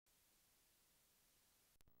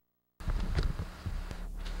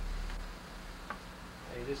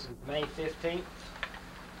This is May 15th,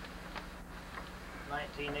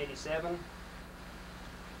 1987.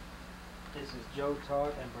 This is Joe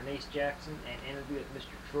Todd and Bernice Jackson, an interview with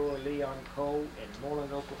Mr. Troy Leon Cole in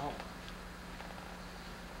Moreland, Oklahoma.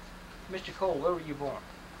 Mr. Cole, where were you born?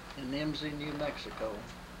 In Nimsi, New Mexico.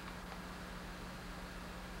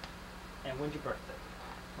 And when's your birthday?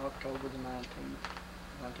 October the 19th,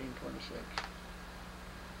 1926.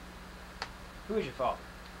 Who is your father?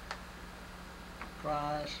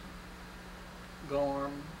 Price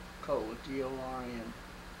Gorm Cole, G-O-R-M.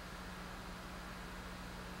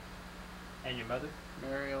 And your mother?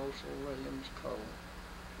 Mary Olson Williams Cole.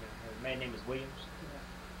 Her maiden name is Williams? Yeah.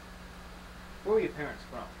 Where were your parents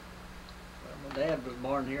from? Well, my dad was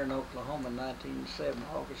born here in Oklahoma in 1907,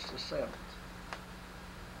 August the 7th.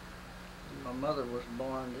 And my mother was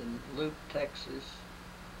born in Luke, Texas,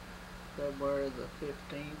 February the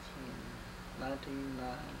 15th in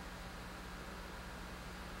 1909.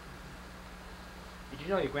 Did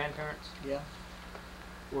you know your grandparents? Yeah.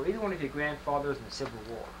 Were either one of your grandfathers in the Civil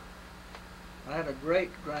War? I had a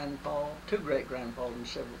great-grandpa, two great-grandpas in the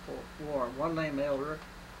Civil War. One named Elder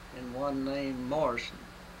and one named Morrison.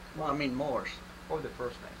 Well, I mean Morse. What were their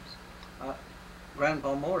first names?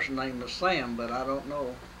 Grandpa Morrison's name was Sam, but I don't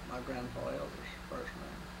know my Grandpa Elder's first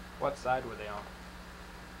name. What side were they on?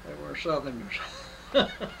 They were Southerners.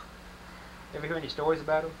 Ever hear any stories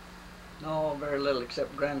about them? No, very little,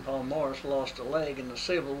 except Grandpa Morris lost a leg in the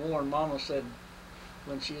Civil War, and Mama said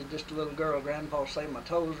when she was just a little girl, Grandpa said my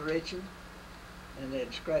toes were itching, and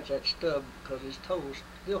they'd scratch that stub because his toes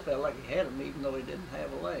still felt like he had them even though he didn't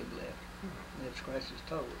have a leg left. And they'd scratch his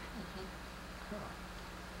toes.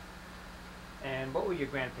 And what were your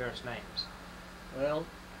grandparents' names? Well,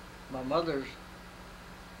 my mother's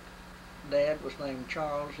dad was named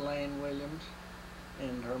Charles Lane Williams,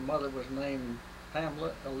 and her mother was named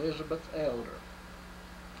Pamela Elizabeth Elder.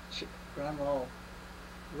 Grandma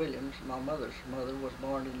Williams, my mother's mother, was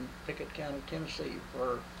born in Pickett County, Tennessee,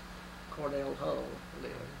 where Cordell Hull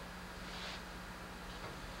lived.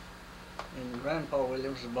 And Grandpa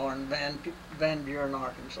Williams was born in Van Buren,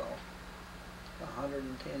 Arkansas,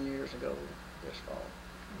 110 years ago this fall.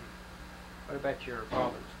 What about your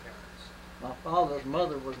father's parents? My father's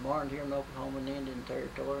mother was born here in Oklahoma in the Indian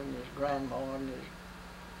Territory, and his grandma is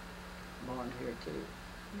born here too.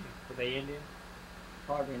 Were they Indian?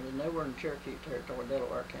 Part Indian. They were in Cherokee Territory,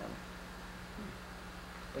 Delaware County.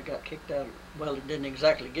 They got kicked out. Well, they didn't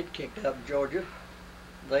exactly get kicked out of Georgia.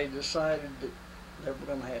 They decided that they were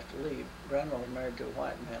going to have to leave. Grandma was married to a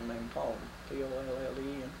white man named Paul,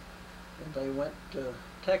 P-O-L-L-E, and they went to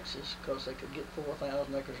Texas because they could get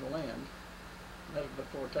 4,000 acres of land. And that was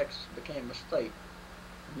before Texas became a state.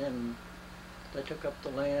 And then they took up the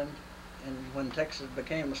land, and when Texas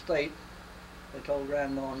became a state, they told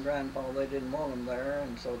Grandma and Grandpa they didn't want them there,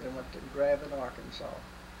 and so they went to Gravett, Arkansas.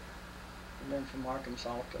 And then from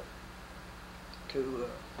Arkansas to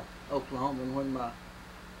Oklahoma. And when my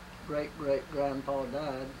great-great-grandpa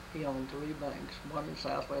died, he owned 3 banks, one in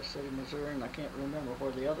Southwest City, Missouri, and I can't remember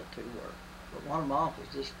where the other 2 were. But one of my uncles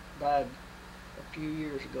just died a few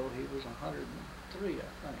years ago. He was 103, I think.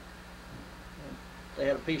 And they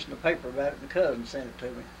had a piece in the paper about it, and a cousin sent it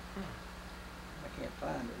to me. I can't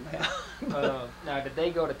find it now. Now, did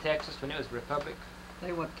they go to Texas when it was a republic?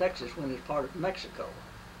 They went to Texas when it was part of Mexico.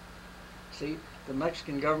 See, the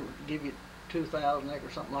Mexican government would give you 2,000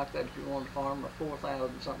 acres, something like that, if you wanted to farm, or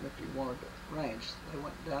 4,000 something if you wanted to ranch. They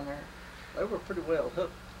went down there. They were pretty well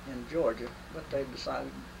hooked in Georgia, but they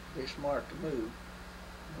decided to be smart to move,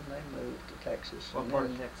 and they moved to Texas. What part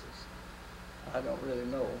of Texas? I don't really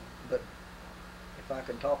know, but if I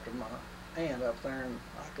could talk to my aunt up there, and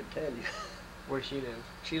I could tell you. Where she live?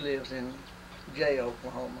 She lives in Jay,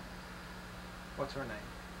 Oklahoma. What's her name?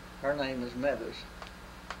 Her name is Meadows.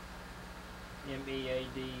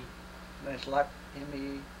 M-E-A-D. It's like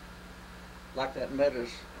M-E, like that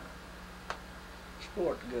Meadows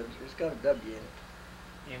sport goods. It's got a W in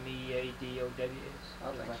it. M-E-A-D-O-W-S?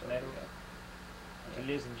 I think like so. Meadows? Yeah. She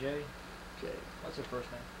lives in Jay? Jay. What's her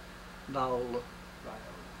first name? Viola.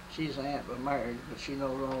 Viola. She's an aunt but married, but she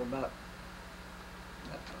knows all about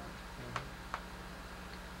that time.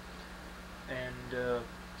 And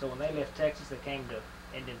so when they left Texas, they came to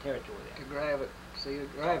Indian Territory then? To Gravett, see,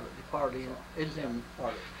 Gravett, the party, it's in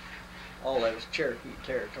part of, all that was Cherokee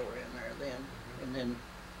Territory in there then, and then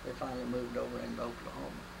they finally moved over into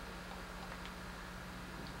Oklahoma.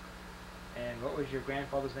 And what was your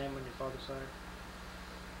grandfather's name on your father's side?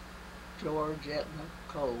 George Etna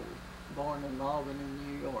Cole, born in Albany,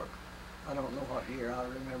 New York. I don't know what year. I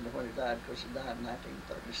don't remember when he died because he died in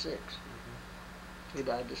 1936. He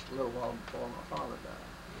died just a little while before my father died.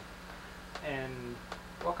 And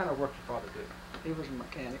what kind of work your father do? He was a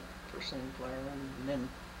mechanic for Sinclair, and then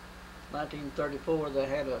 1934 they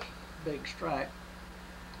had a big strike.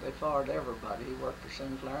 They fired everybody. He worked for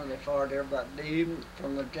Sinclair, and they fired everybody, even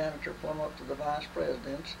from the janitor plumb up to the vice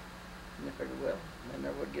presidents. And they figured, well, they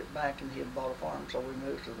never would get back, and he had bought a farm, so we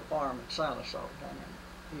moved to the farm at Silasol down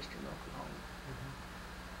in eastern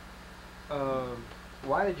Oklahoma.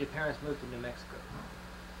 Why did your parents move to New Mexico?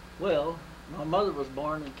 Well, my mother was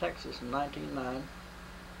born in Texas in 1909,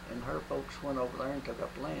 and her folks went over there and took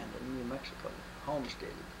up land in New Mexico,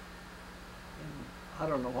 homesteaded. And I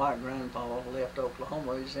don't know why Grandpa left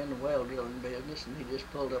Oklahoma. He's in the well drilling business, and he just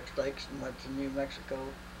pulled up stakes and went to New Mexico.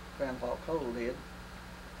 Grandpa Cole did,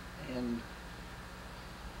 and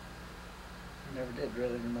never did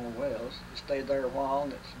drill any more wells. He stayed there a while,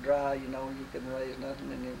 and it's dry, you know, you couldn't raise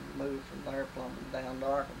nothing, and he moved from there plumbing down to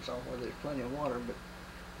Arkansas where there's plenty of water, but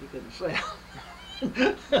you couldn't sell.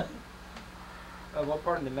 What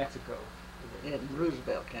part of New Mexico is it? In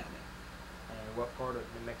Roosevelt County. And what part of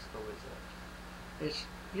New Mexico is that? It's,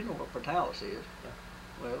 you know what Portales is? Yeah.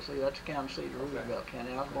 Well, see, that's the county seat of Roosevelt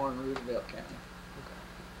County. I was born in Roosevelt County. Okay.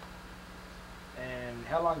 And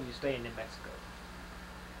how long did you stay in New Mexico?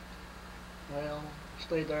 Well,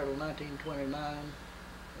 stayed there till 1929,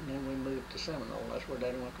 and then we moved to Seminole. That's where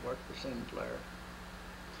Daddy went to work for Sinclair.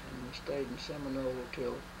 And we stayed in Seminole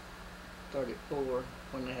till 34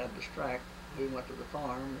 when they had the strike. We went to the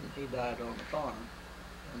farm, and he died on the farm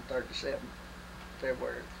in 37,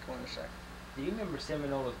 February 22nd. Do you remember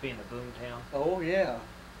Seminole as being a boom town? Oh, yeah.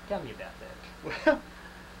 Tell me about that. Well,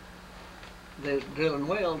 there's drilling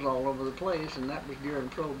wells all over the place, and that was during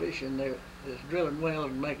Prohibition. There's drilling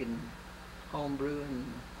wells and making homebrew and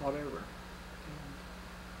whatever. And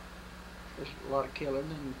there's a lot of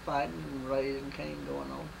killing and fighting and raising cane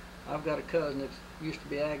going on. I've got a cousin that used to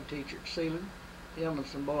be ag teacher at Sealand. Him and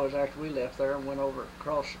some boys, after we left there, and went over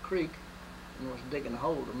across the creek and was digging a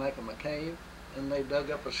hole to make them a cave, and they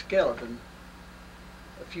dug up a skeleton.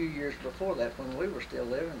 A few years before that, when we were still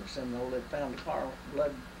living in Seminole, they found a car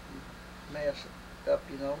blood mess up,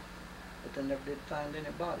 you know, but they never did find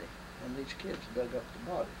any body. And these kids dug up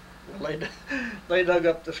the body. Well, they dug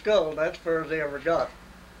up the skull. That's as far as they ever got.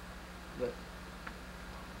 But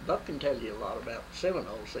Buck can tell you a lot about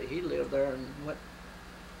Seminole. See, he lived there and went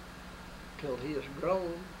till he was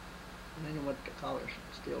grown, and then he went to college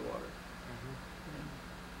in Stillwater. And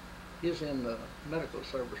he was in the medical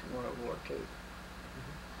service in World War II.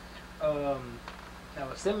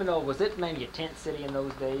 Now, Seminole, was it maybe a tent city in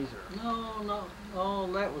those days, or? No,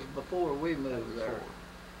 that was before we moved there.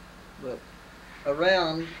 But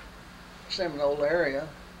around Seminole area,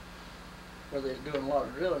 where they're doing a lot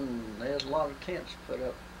of drilling, there's a lot of tents put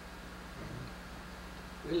up.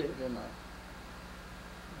 We lived in a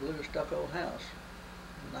blue stucco house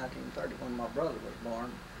in 1930 when my brother was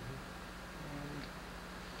born.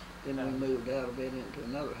 And then we moved out of it into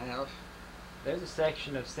another house. There's a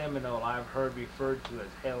section of Seminole I've heard referred to as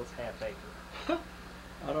Hell's Half Acre.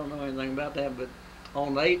 I don't know anything about that, but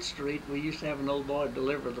on 8th Street, we used to have an old boy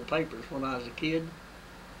deliver the papers when I was a kid.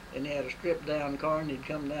 And he had a stripped down car, and he'd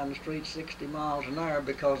come down the street 60 miles an hour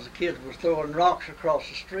because the kids was throwing rocks across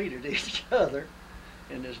the street at each other.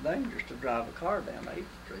 And it's dangerous to drive a car down 8th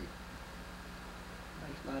Street.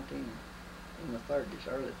 That's in the 30s,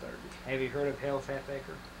 early 30s. Have you heard of Hell's Half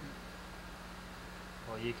Acre?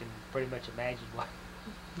 Well, you can pretty much imagine why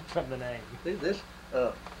from the name. See, this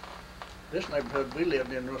neighborhood we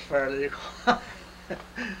lived in was fairly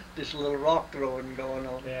just a little rock throwing going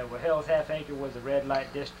on. Yeah, well, Hell's Half Acre was a red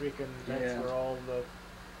light district, and that's where all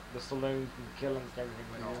the saloons and the killings and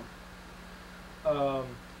everything went on.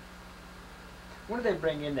 When did they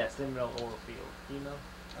bring in that Seminole oil field? Do you know?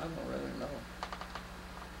 I don't really know.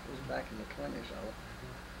 It was back in the 20s,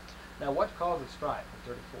 though. Now, what caused the strike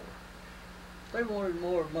in '34? They wanted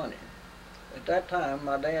more money. At that time,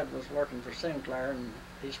 my dad was working for Sinclair, and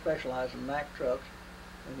he specialized in Mack trucks,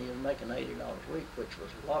 and he was making $80 a week, which was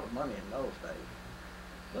a lot of money in those days.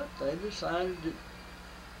 But they decided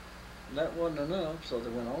that wasn't enough, so they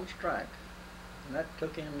went on strike. And that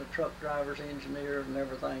took in the truck drivers, engineers, and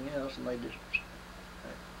everything else, and the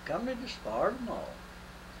company just fired them all.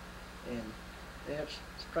 And that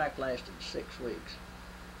strike lasted 6 weeks.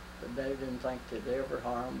 But Dave didn't think they'd ever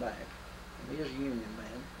hire them back. And he was a union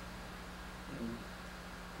man. And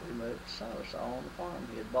we moved to Silasol on the farm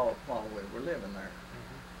he had bought while we were living there.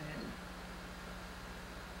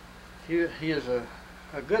 And he is a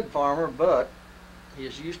good farmer, but he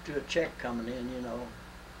is used to a check coming in, you know,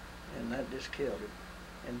 and that just killed him.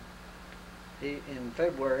 And he, in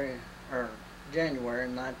January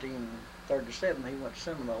 1937, he went to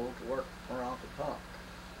Seminole to work for Uncle Pop.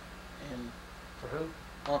 And For who?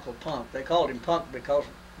 Uncle Punk. They called him Punk because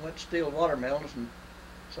he went to steal watermelons and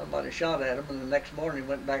somebody shot at him, and the next morning he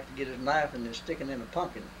went back to get his knife and is sticking in a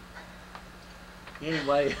pumpkin.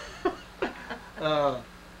 Anyway, Uncle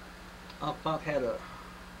Punk had a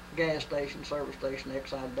gas station, service station,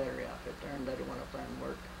 Exide battery outfit there, and Daddy went up there and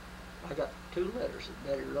worked. I got 2 letters that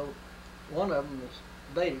Daddy wrote. One of them was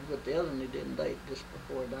dated, but the other one he didn't date, just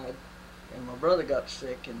before he died. And my brother got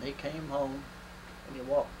sick, and he came home, and he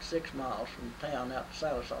walked 6 miles from town out to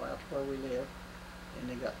Salisal, out to where we live, and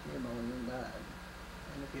he got pneumonia and died.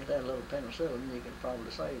 And if he had had a little penicillin, you could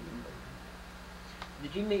probably save him.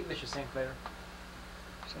 Did you meet Mr. Sinclair?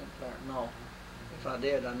 Sinclair, no. If I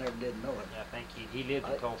did, I never did know it. Yeah, I think he lived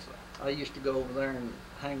in Tulsa. I used to go over there and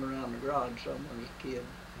hang around the garage some when I was a kid.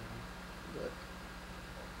 But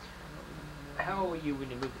how old were you when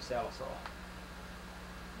you moved to Salisal?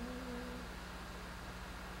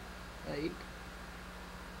 8.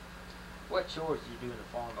 What chores did you do in the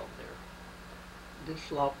farm over there? Just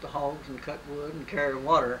slop the hogs and cut wood and carry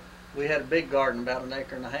water. We had a big garden, about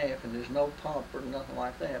 1.5 acres, and there's no pump or nothing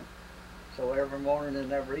like that. So every morning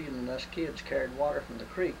and every evening, us kids carried water from the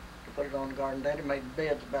creek to put it on the garden. Daddy made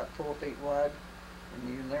beds about 4 feet wide, and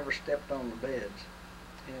you never stepped on the beds.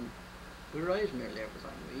 And we raised nearly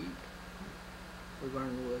everything we eat. We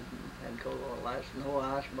burned wood and had coal oil lights, no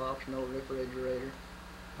ice box, no refrigerator.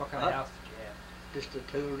 What kind of house did you have? Just a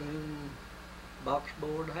 2-room box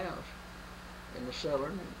board house in the cellar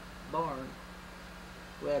and barn.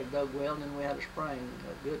 We had a dug well, and then we had a spring,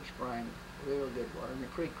 a good spring, real good water, and the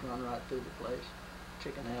creek run right through the place.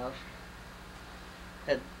 Chicken house.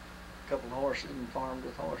 Had a couple of horses and farmed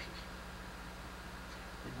with horses.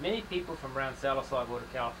 Did many people from around Salisal go to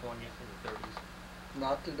California in the 30s?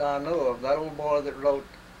 Not that I know of. That old boy that wrote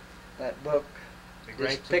that book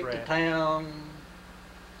just picked the town.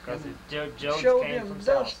 Because Jones came from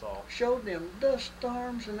Salisal. Showed them dust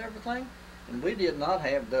storms and everything. And we did not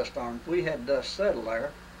have dust storms. We had dust settle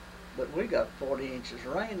there, but we got 40 inches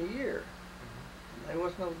of rain a year. There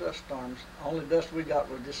was no dust storms. Only dust we got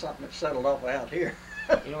was just something that settled off out here.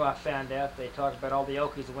 You know, I found out they talked about all the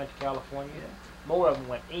Okies that went to California. Yeah. More of them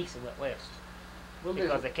went east and went west. Well,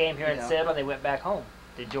 because they came here and settled, and they went back home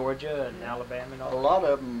to Georgia and Alabama and all that. A lot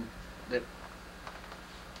of them that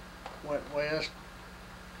went west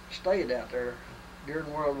stayed out there.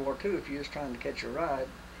 During World War II, if you was trying to catch a ride,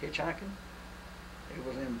 hitchhiking, it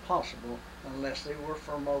was impossible unless they were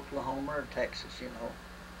from Oklahoma or Texas, you know.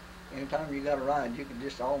 Anytime you got a ride, you could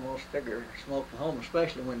just almost figure from Oklahoma,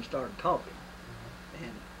 especially when it started talking.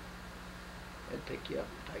 And it'd pick you up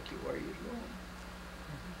and take you where you was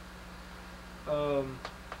going.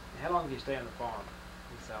 How long did you stay on the farm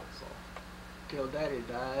in Salisal? Till Daddy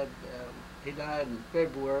died. He died in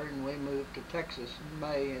February, and we moved to Texas in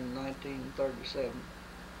May in 1937.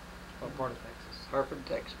 What part of Texas? Hereford,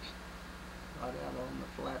 Texas. Right out on the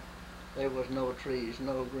flat. There was no trees,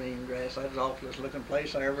 no green grass. That was the awfulest looking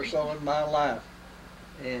place I ever saw in my life.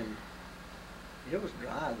 And it was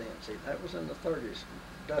dry then, see, that was in the 30s.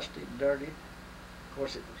 Dusty, dirty. Of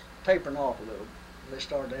course, it was tapering off a little. They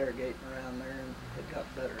started irrigating around there, and it got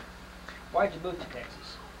better. Why'd you move to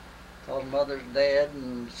Texas? Because Mother's dad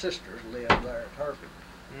and sisters lived there at Hereford.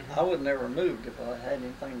 I would never have moved if I had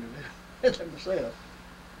anything to do with it myself.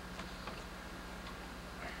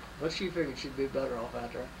 But she figured she'd be better off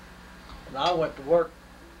out there. And I went to work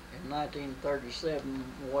in 1937,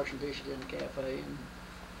 washing dishes in a cafe, and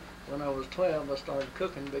when I was 12, I started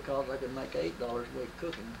cooking because I could make $8 a week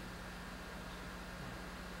cooking.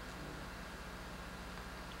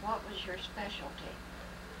 What was your specialty?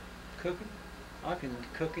 Cooking? I can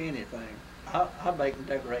cook anything. I bake and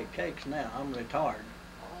decorate cakes now. I'm retired.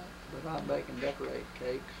 But I bake and decorate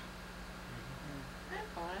cakes.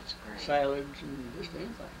 Oh, that's great. Salads and just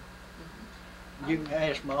anything. You can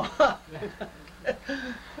ask Mom.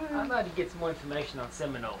 I'd like to get some more information on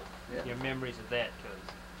Seminole, your memories of that, because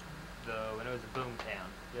when it was a boom town,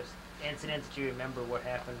 just incidents that you remember, what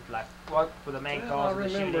happened, like what were the main cause of the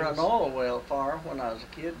shootings? I remember an oil well fire when I was a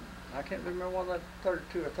kid. I can't remember what that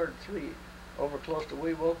 32 or 33 over close to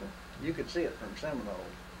Wewoken. You could see it from Seminole.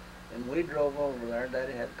 And we drove over there.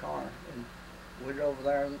 Daddy had a car, and we drove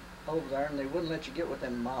over there, and they wouldn't let you get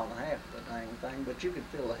within a mile and a half of the dang thing, but you could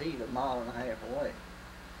feel the heat a mile and a half away.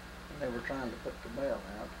 And they were trying to put the bell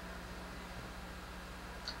out.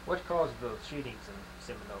 What caused those shootings in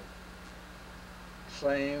Seminole?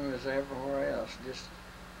 Same as everywhere else, just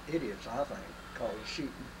idiots, I think, caused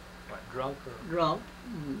shooting. What, drunk or? Drunk,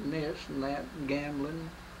 and this and that, and gambling,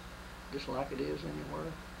 just like it is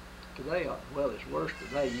anywhere. Today, well, it's worse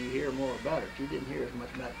today. You hear more about it. You didn't hear as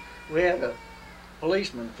much about it. We had a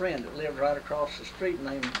policeman friend that lived right across the street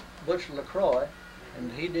named Butch LaCroix,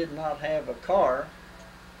 and he did not have a car.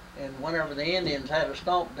 And whenever the Indians had a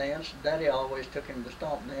stomp dance, Daddy always took him to the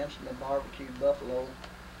stomp dance and the barbecued buffalo,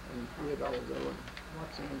 and we'd all go and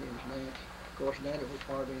watch the Indians dance. Of course, Daddy was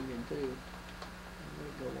part Indian too, and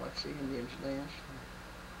we'd go watch the Indians dance.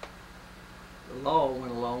 The law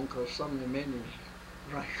went along because some of them Indians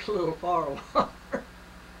drank a little far water.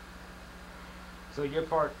 So you're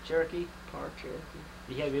part Cherokee? Part Cherokee.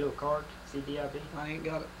 You have your little card, CDIB? I ain't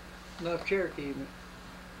got enough Cherokee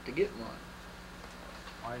to get one.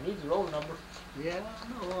 All you need is a roll number. Yeah, I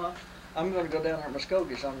know. I'm going to go down there at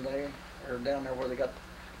Muskogee someday, or down there where they got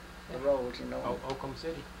the rolls, you know. Oklahoma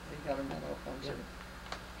City. They got them in Oklahoma City.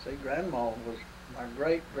 See, Grandma was, my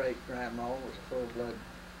great-great-grandma was a full-blood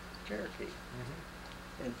Cherokee.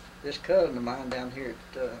 Mm-hmm. And this cousin of mine down here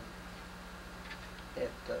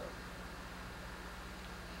at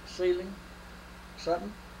Sealing,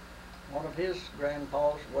 Sutton, one of his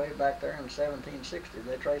grandpas way back there in 1760,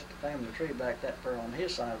 they traced the family tree back that far on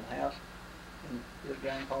his side of the house, and his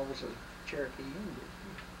grandpa was a Cherokee Indian.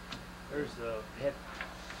 There's the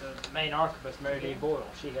main archivist, Mary D. Boyle.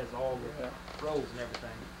 She has all the rolls and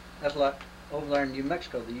everything. That's like over there in New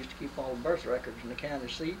Mexico, they used to keep all the birth records in the county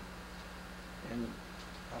seat, and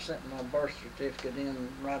I sent my birth certificate in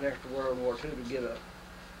right after World War II to get a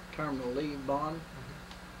terminal leave bond.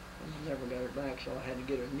 And I never got it back, so I had to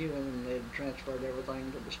get a new one, and they had transferred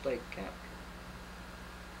everything to the state capital.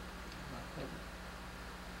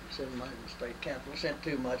 I sent money to the state capital, sent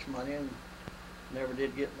too much money, and never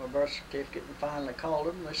did get my birth certificate, and finally called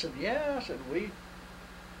them, and they said, yeah, I said, we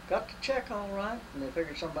got the check all right, and they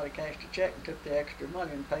figured somebody cashed a check and took the extra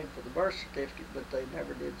money and paid for the birth certificate, but they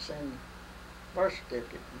never did send birth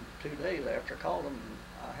certificate. And 2 days after I called them,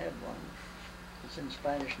 I had one. It's in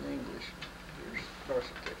Spanish and English. Here's the birth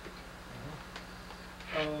certificate.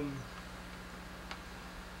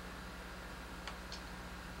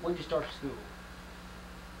 When did you start school?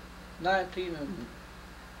 19 and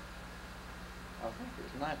I think it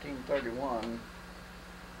was 1931 in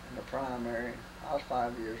the primary. I was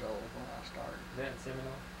 5 years old when I started. Is that in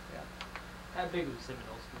Seminole? Yeah. How big was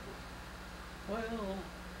Seminole school? Well,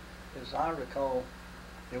 as I recall,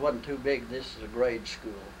 it wasn't too big. This is a grade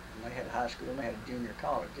school. And they had high school and they had a junior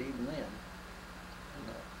college even then in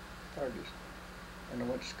the 30s. And I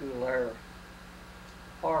went to school there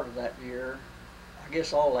part of that year, I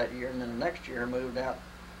guess all that year, and then the next year I moved out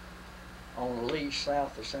on a lease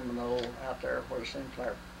south of Seminole, out there where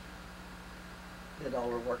Sinclair did all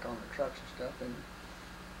their work on the trucks and stuff, and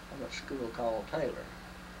I went to school called Taylor.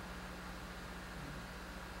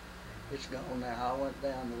 It's gone now. I went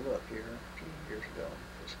down to look here a few years ago.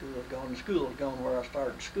 The school is gone. The school is gone where I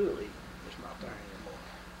started school even. It's not there anymore.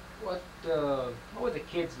 What were the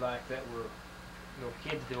kids like that were,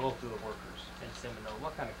 kids, the oil field workers in Seminole?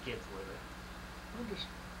 What kind of kids were they? Just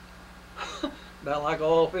about like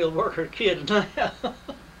oil field worker kids now.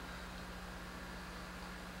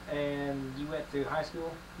 And you went to high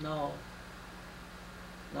school? No,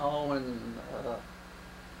 and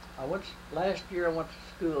I went last year. I went to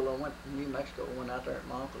school. I went to New Mexico. Went out there at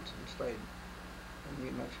my uncle's and stayed in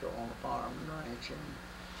New Mexico on a farm and ranch. And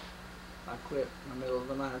I quit in the middle of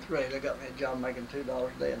the 9th grade. They got me a job making $2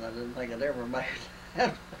 a day, and I didn't think I'd ever make it.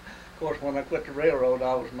 Of course, when I quit the railroad,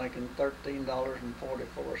 I was making $13.44 an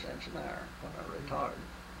hour when I retired.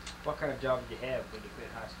 What kind of job did you have when you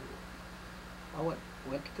quit high school? I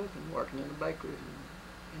went to cooking, working in the bakeries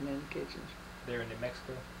and in the kitchens. There in New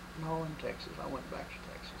Mexico? No, in Texas. I went back to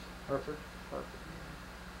Texas. Hereford? Hereford,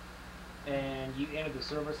 yeah. And you entered the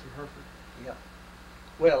service in Hereford? Yeah.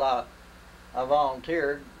 Well, I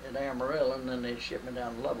volunteered at Amarillo, and then they shipped me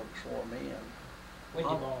down to Lubbock for me. And when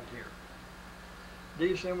did you volunteer?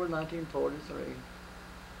 December 1943.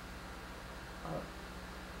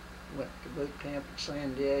 I went to boot camp at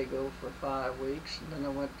San Diego for 5 weeks, and then I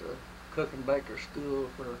went to cook and baker school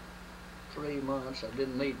for 3 months. I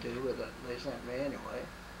didn't need to, but they sent me anyway.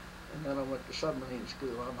 And then I went to submarine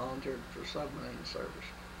school. I volunteered for submarine service.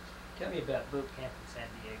 Tell me about boot camp in San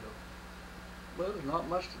Diego. Well, there's not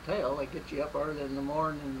much to tell. They get you up early in the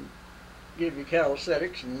morning and give you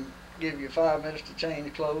calisthenics and give you 5 minutes to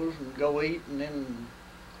change clothes and go eat, and then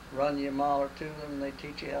run you a mile or two, and they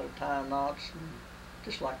teach you how to tie knots, and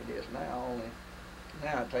just like it is now, only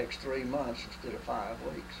now it takes 3 months instead of 5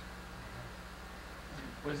 weeks.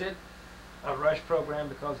 Was it a rush program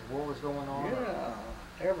because war was going on? Yeah,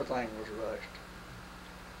 everything was rushed.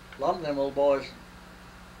 A lot of them old boys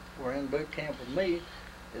were in boot camp with me.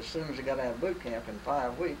 As soon as they got out of boot camp in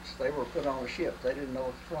 5 weeks, they were put on a ship. They didn't know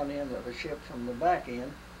the front end of the ship from the back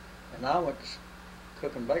end. And I went to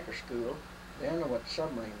cook and baker school, Then I went to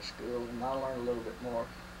submarine school, and I learned a little bit more.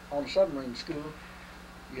 On submarine school,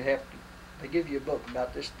 they give you a book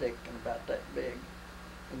about this thick and about that big,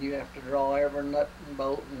 and you have to draw every nut and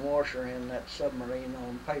bolt and washer in that submarine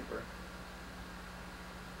on paper,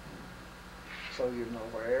 so you know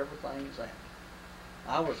where everything's at.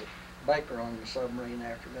 I was a baker on the submarine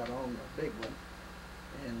after I got on the big one,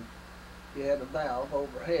 and you had a valve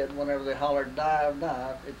overhead. Whenever they hollered dive,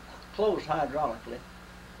 dive, it closed hydraulically,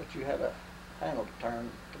 but you had a handle to turn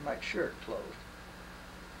to make sure it closed.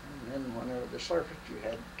 And then whenever they surfaced, you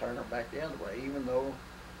had to turn it back the other way, even though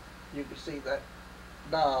you could see that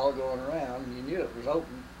dial going around and you knew it was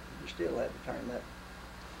open. You still had to turn that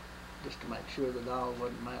just to make sure the dial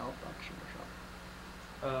wasn't malfunction or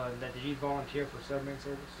something. Now, did you volunteer for submarine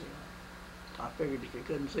service? Yeah. I figured if you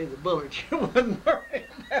couldn't see the bullets, you wouldn't worry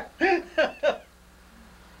about it.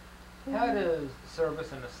 How does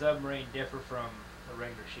service in a submarine differ from a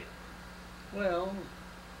regular ship? Well,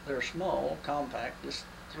 they're small, compact. This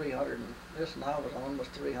one I was on was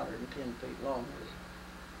 310 feet long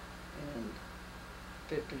and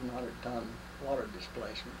 1,500 ton water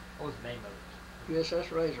displacement. What was the name of it?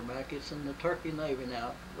 U.S.S. Razorback. It's in the Turkey Navy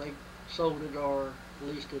now. They sold it or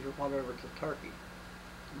leased it or whatever to Turkey.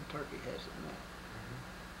 And Turkey has it now.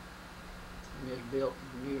 And it's built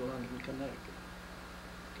in New London, Connecticut.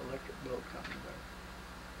 Electric boat company there.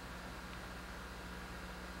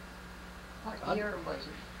 What year was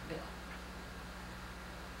it built?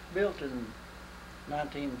 Built in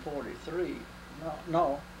 1943.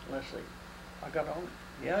 No, let's see. I got on it.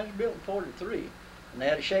 Yeah, it was built in 43. And they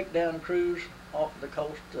had a shakedown cruise off the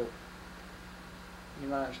coast of the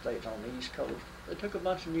United States on the East Coast. They took a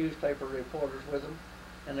bunch of newspaper reporters with them,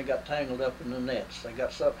 and they got tangled up in the nets. They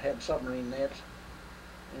had submarine nets,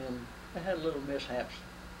 and they had little mishaps,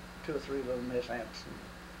 2 or 3 little mishaps. And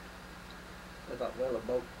they thought, well,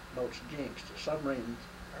 the boat's jinxed. The submarines,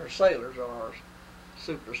 or sailors are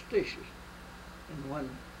superstitious. And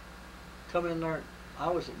when come in there, I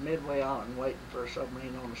was at Midway Island waiting for a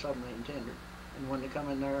submarine on a submarine tender. And when they come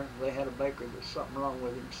in there, they had a baker that's something wrong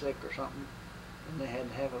with him, sick or something, and they had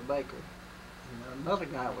to have a baker. And another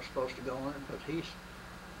guy was supposed to go on it, but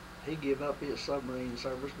he gave up his submarine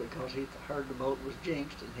service because he heard the boat was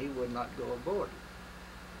jinxed and he would not go aboard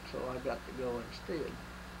it. So I got to go instead. And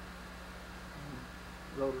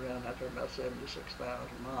rode around out there about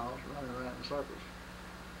 76,000 miles, running around in circles.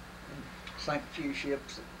 And sank a few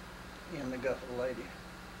ships in the Gulf of Lady.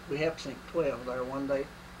 We have to sink 12 there one day,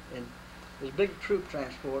 and this big troop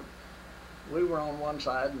transport, we were on one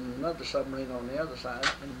side and another submarine on the other side,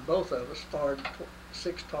 and both of us fired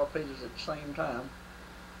 6 torpedoes at the same time,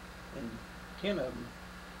 and 10 of them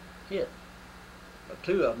hit. But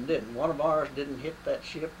 2 of them didn't. One of ours didn't hit that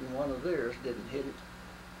ship, and one of theirs didn't hit it.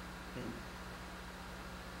 And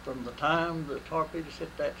from the time the torpedoes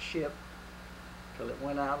hit that ship till it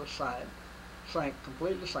went out of sight,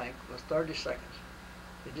 completely sank, was 30 seconds.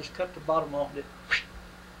 They just cut the bottom off it.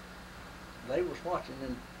 They was watching,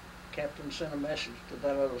 and the captain sent a message to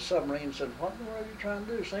that other submarine and said, "What in the world are you trying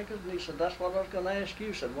to do, sink us?" And he said, "That's what I was going to ask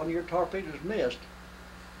you." Said, "One of your torpedoes missed."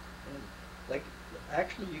 And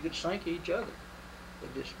actually, you could sink each other.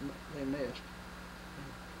 They missed.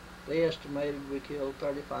 They estimated we killed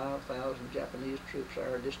 35,000 Japanese troops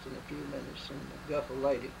there just in a few minutes in the Gulf of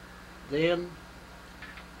Lady. Then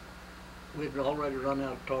we'd already run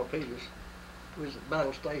out of torpedoes. We was at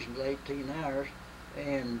battle stations 18 hours,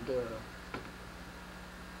 and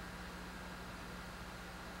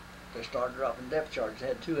they started dropping depth charges. They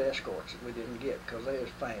had 2 escorts that we didn't get because they was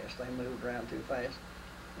fast. They moved around too fast.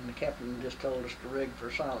 And the captain just told us to rig for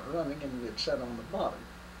silent running, and we'd set on the bottom.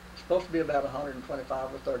 It's supposed to be about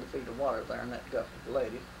 125 or 30 feet of water there in that Gulf of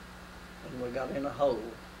Lady. And we got in a hole.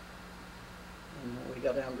 And when we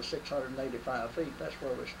got down to 685 feet, that's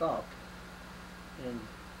where we stopped. And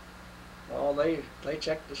well, they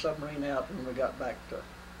checked the submarine out when we got back to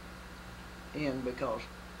in because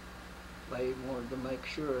they wanted to make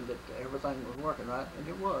sure that everything was working right, and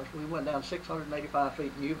it was. We went down 685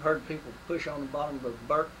 feet, and you've heard people push on the bottom of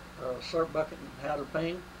the surf bucket and how to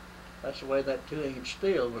ping. That's the way that 2-inch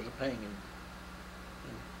steel was a pinging.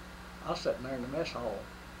 And I was sitting there in the mess hall,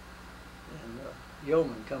 and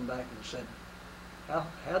Yeoman come back and said,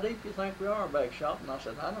 how deep do you think we are, Bagshot? And I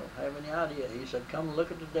said, I don't have any idea. He said, come and look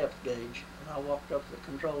at the depth gauge. And I walked up to the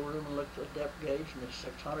control room and looked at the depth gauge, and it's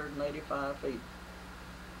 685 feet.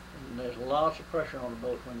 And there's lots of pressure on the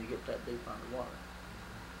boat when you get that deep underwater.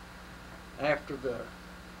 After the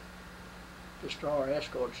the Star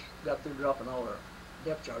escorts got through dropping all their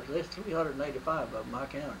depth charges. There's 385 of them, I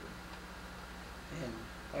counted. And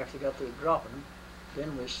after they got through dropping them,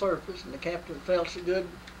 then we surfaced, and the captain felt so good.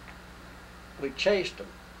 we chased them.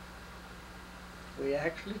 We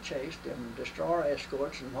actually chased them, destroyer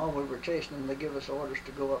escorts, and while we were chasing them, they give us orders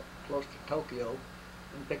to go up close to Tokyo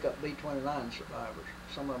and pick up B-29 survivors.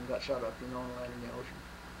 Some of them got shot up, you know, and landed in the ocean.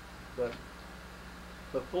 But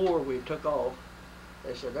before we took off,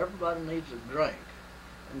 they said everybody needs a drink,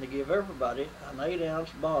 and they give everybody an 8-ounce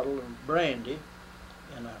bottle of brandy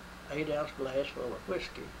and an 8-ounce glass full of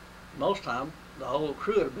whiskey. Most time, the whole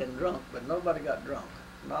crew had been drunk, but nobody got drunk,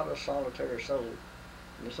 not a solitary soul.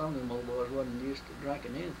 And some of them old boys wasn't used to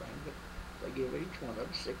drinking anything, but they give each one of them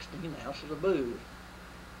 16 ounces of booze.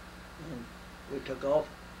 And we took off,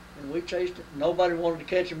 and we chased it. Nobody wanted to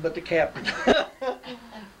catch him but the captain.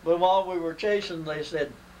 But while we were chasing, they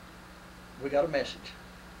said, we got a message.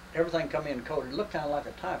 Everything come in coded. It looked kind of like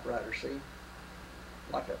a typewriter, see?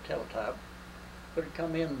 Like a teletype. But it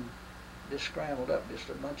come in just scrambled up, just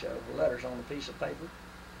a bunch of letters on a piece of paper.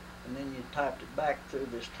 And then you typed it back through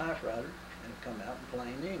this typewriter, and it come out in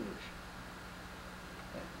plain English.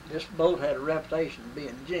 This boat had a reputation of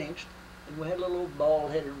being jinxed, and we had a little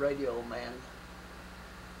bald-headed radio man.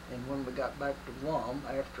 And when we got back to Guam,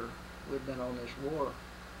 after we'd been on this war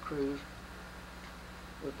cruise,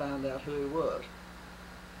 we found out who he was.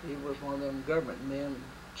 He was one of them government men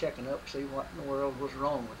checking up to see what in the world was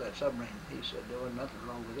wrong with that submarine. He said there was nothing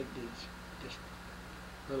wrong with it, it's just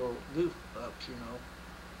little goof-ups, you know.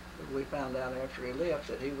 But we found out after he left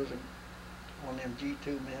that he was one of them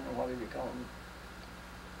G2 men, or whatever you call them,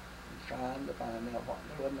 trying to find out what,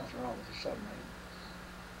 there wasn't nothing wrong with the submarine.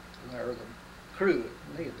 Or the crew,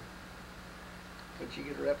 neither. But you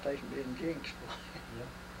get a reputation of being jinxed.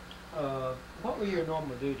 What were your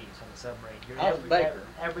normal duties on the submarine? Your I was a baker.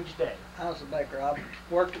 Average day? I was a baker. I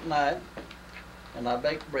worked at night, and I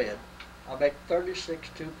baked bread. I baked 36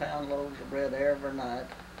 2-pound loaves of bread every night,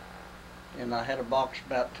 and I had a box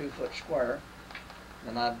about 2 foot square,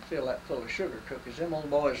 and I'd fill that full of sugar cookies. Them old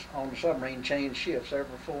boys on the submarine changed shifts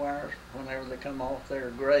every 4 hours. Whenever they come off, they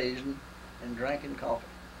were grazing and drinking coffee.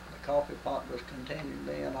 The coffee pot was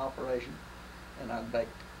continually in operation, and I'd bake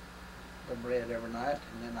the bread every night,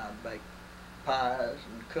 and then I'd bake pies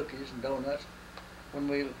and cookies and donuts. When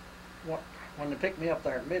they picked me up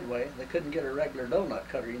there at Midway, they couldn't get a regular donut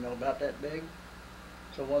cutter, you know, about that big.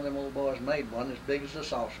 So one of them old boys made one as big as a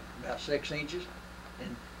saucer, about 6 inches,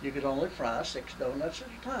 and you could only fry 6 donuts at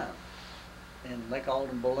a time. And they called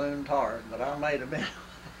them balloon tars, but I made them.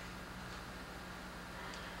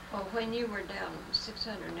 Well, when you were down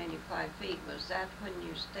 685 feet, was that when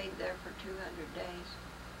you stayed there for 200 days?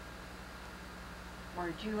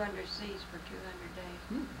 Weren't you under seas for 200 days?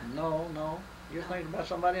 No. You're thinking about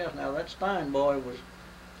somebody else now. That Stein boy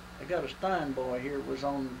they got a Stein boy here, was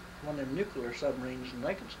on one of them nuclear submarines, and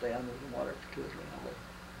they can stay under the water for 2 or 3 hours.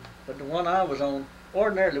 But the one I was on,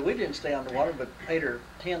 ordinarily we didn't stay underwater but 8 or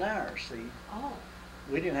 10 hours, see. Oh.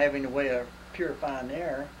 We didn't have any way of purifying the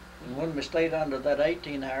air. And when we stayed under that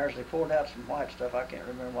 18 hours, they poured out some white stuff, I can't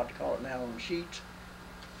remember what to call it now, on the sheets,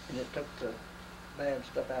 and it took the bad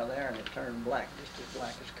stuff out of the air, and it turned black, just as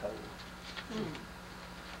black as coal.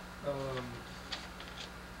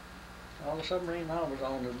 All the submarine I was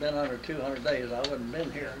on had been under 200 days. I wouldn't have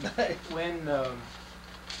been here today.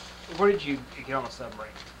 Where did you get on a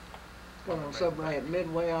submarine? Got on a submarine at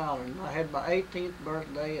Midway Island. I had my 18th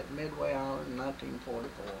birthday at Midway Island in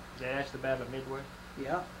 1944. Is that after the Battle of Midway?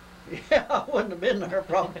 Yeah. Yeah, I wouldn't have been there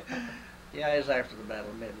probably. Yeah, it was after the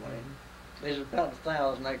Battle of Midway. There's about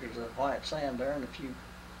 1,000 acres of white sand there and a few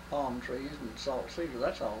palm trees and salt cedar.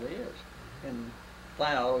 That's all it is. And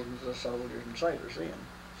thousands of soldiers and sailors in.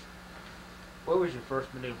 What was your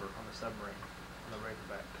first maneuver on the submarine, on the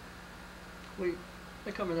Razorback?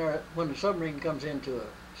 They come in there, when the submarine comes into a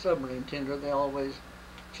submarine tender, they always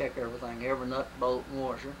check everything, every nut, bolt, and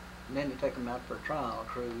washer. And then they take them out for a trial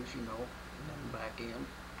cruise, you know, and then back in.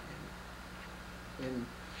 And then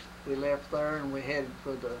we left there and we headed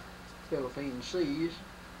for the Philippine Seas,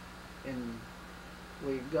 and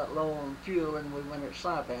we got low on fuel, and we went at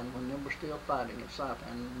Saipan when they were still fighting at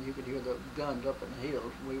Saipan, and you could hear the guns up in the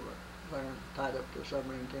hills. We were there tied up to a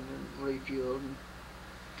submarine tender and refueled and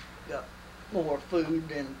got more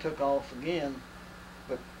food and took off again.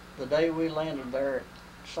 But the day we landed there at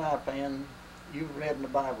Saipan, you've read in the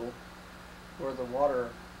Bible where the water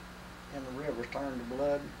in the rivers turned to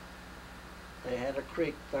blood. They had a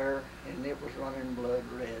creek there, and it was running blood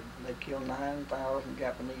red. They killed 9,000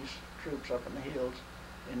 Japanese troops up in the hills,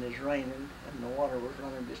 and it's raining, and the water was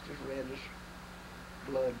running just as red as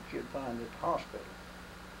blood you'd find at the hospital.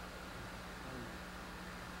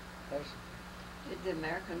 Did the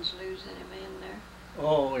Americans lose any men there?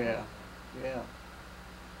 Oh, yeah.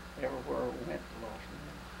 Everywhere we went, we lost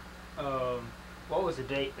men. What was the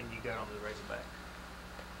date when you got on the Razorback?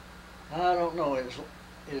 I don't know. It's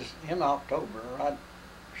in October, right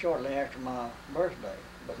shortly after my birthday,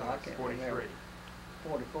 but So I it's can't 43. remember.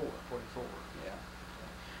 44. 44.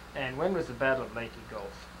 Yeah. And when was the Battle of Leyte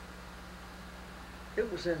Gulf?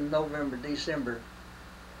 It was in November, December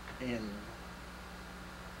in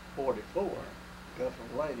 44, Gulf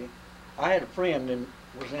of Leyte. I had a friend that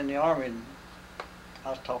was in the Army, and I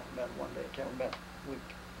was talking about it one day, telling about we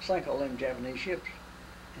sank all them Japanese ships,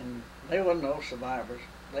 and there wasn't no survivors.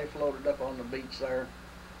 They floated up on the beach there,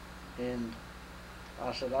 and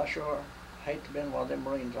I said, I sure hate to been one of them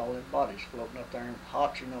Marines, all them bodies floating up there and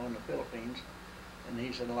hot, you know, in the Philippines. And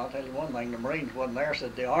he said, well, I'll tell you one thing, the Marines wasn't there,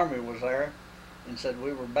 said the Army was there, and said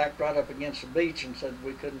we were backed right up against the beach, and said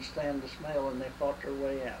we couldn't stand the smell, and they fought their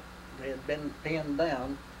way out. They had been pinned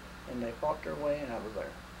down, and they fought their way out of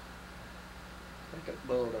there. They took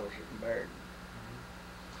bulldozers and buried them.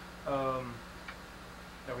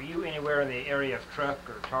 Now, were you anywhere in the area of Truk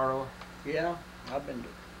or Taro? Yeah, I've been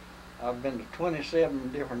to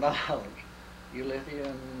 27 different islands. Ulithi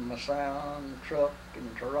and Masao and Truk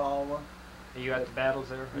and Tarawa. Are you at the battles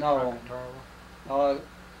there? At No. Truk and Tarawa?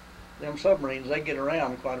 Them submarines, they get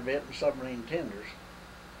around quite a bit in submarine tenders.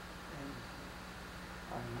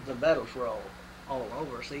 And the battles were all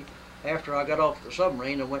over. See, after I got off the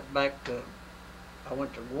submarine, I went to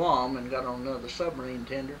Guam and got on another submarine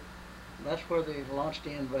tender. And that's where they launched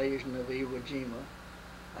the invasion of Iwo Jima.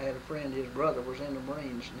 I had a friend, his brother was in the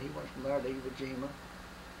Marines, and he went from there to Iwo Jima.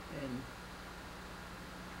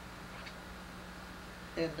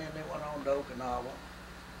 And then they went on to Okinawa.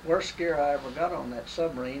 Worst scare I ever got on that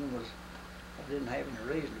submarine was, I didn't have any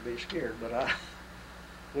reason to be scared, but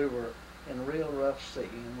we were in a real rough sea,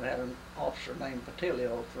 and we had an officer named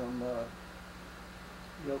Patilio from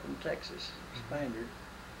Yoakum, Texas, Spaniard.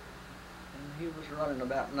 And he was running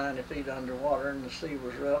about 90 feet underwater, and the sea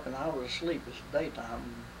was rough, and I was asleep. It's daytime.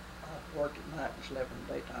 I worked at night and slept in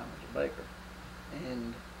the daytime as a baker.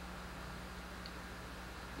 And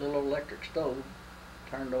the little electric stove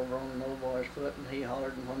turned over on an old boy's foot, and he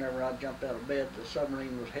hollered, and whenever I jumped out of bed, the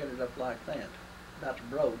submarine was headed up like that, about to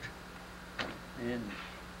broach. And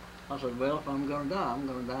I said, well, if I'm going to die, I'm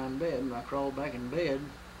going to die in bed. And I crawled back in bed,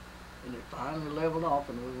 and it finally leveled off,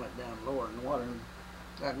 and we went down lower in the water. And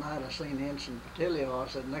that night I seen Ensign Patilio. I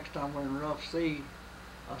said, next time we're in rough sea,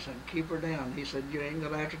 I said, keep her down. He said, you ain't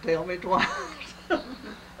going to have to tell me twice. The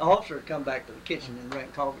officer had come back to the kitchen and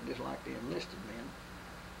drank coffee just like the enlisted men.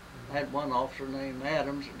 I had one officer named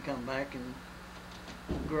Adams that come back and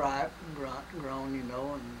gripe and grunt and groan, you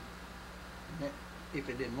know, and if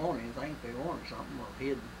he didn't want anything, if he wanted something, well,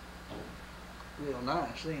 he'd real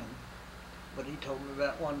nice then. But he told me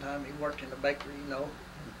about one time he worked in a bakery, you know,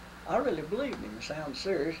 and I really believed him. It sounds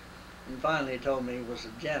serious. And finally he told me he was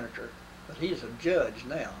a janitor, but he's a judge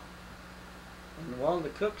now. And one of the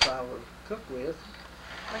cooks I was cooked with,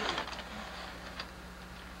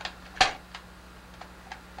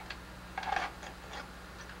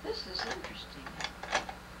 This is interesting.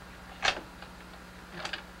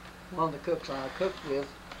 one of the cooks I cooked with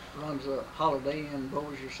runs a Holiday Inn in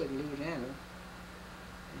Bossier City, Louisiana.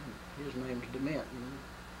 And his name's Dement.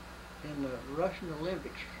 And in the Russian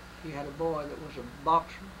Olympics, he had a boy that was a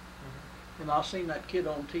boxer. And I seen that kid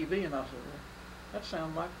on TV, and I said, well, that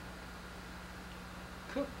sounds like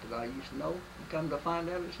a cook that I used to know. And come to find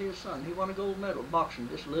out it's his son. He won a gold medal boxing,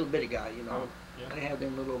 just a little bitty guy, you know. Yeah. They have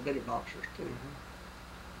them little bitty boxers too.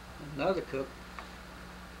 Another cook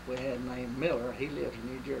we had named Miller, he lives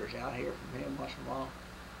in New Jersey. I hear from him once in a while.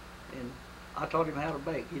 And I taught him how to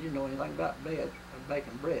bake. He didn't know anything about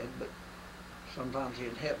baking bread, but sometimes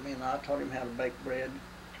he'd help me, and I taught him how to bake bread.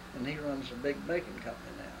 And he runs a big baking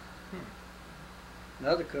company now.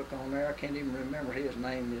 Another cook on there, I can't even remember his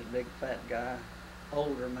name, this big fat guy,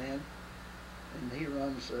 older man. And he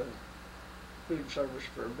runs food service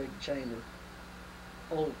for a big chain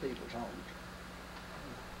of old people's homes.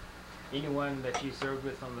 Anyone that you served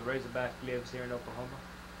with on the Razorback lives here in Oklahoma?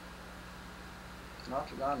 Not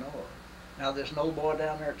that I know of. Now this old boy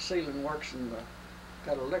down there at Sealand works in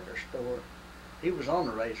got a liquor store. He was on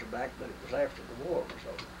the Razorback, but it was after the war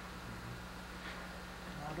was over.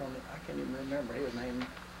 I can't even remember his name.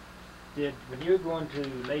 When you were going to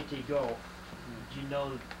Leyte Gulf, did you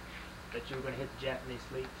know that you were going to hit the Japanese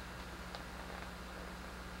fleet?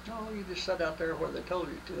 No, you just sat out there where they told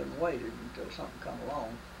you to and waited until something come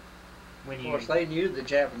along. When Of course, they knew the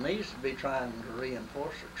Japanese would be trying to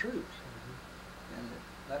reinforce their troops, and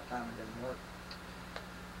at that time it didn't work.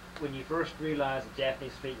 When you first realized the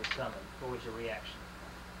Japanese fleet was coming, what was your reaction?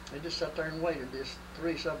 They just sat there and waited. Just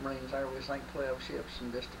 3 submarines there, we sank 12 ships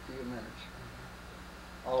in just a few minutes.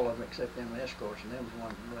 all of them except them escorts, and them was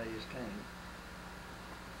one that raised Cain.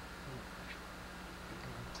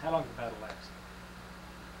 How long did the battle last?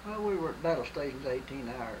 Well, we were at battle stations 18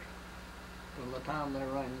 hours. From the time they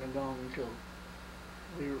rang the gong until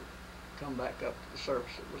we come back up to the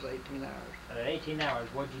surface, it was 18 hours. At 18 hours,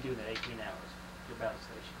 what did you do in that 18 hours? Your battle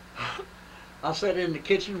station. I sat in the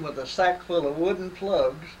kitchen with a sack full of wooden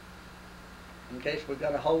plugs in case we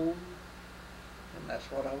got a hole, and that's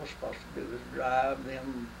what I was supposed to do, is drive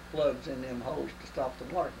them plugs in them holes to stop the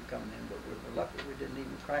water from coming in, but we were lucky we didn't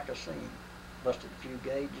even crack a seam. Busted a few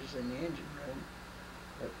gauges in the engine room.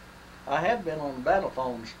 But I had been on battle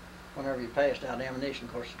phones whenever you passed out ammunition.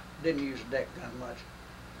 Of course, didn't use a deck gun much.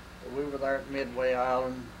 But we were there at Midway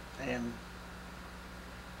Island, and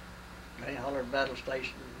they hollered battle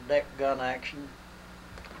station, deck gun action.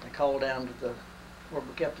 They called down to the where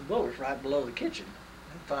we kept the bullets, right below the kitchen,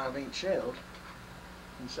 and 5-inch shells,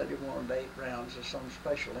 and said he wanted 8 rounds of some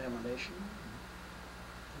special ammunition.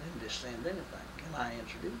 And didn't just send anything, and I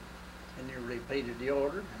answered him. And he repeated the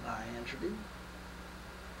order, and I answered him.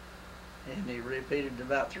 And he repeated it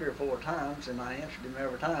about 3 or 4 times, and I answered him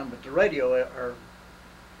every time. But the radio or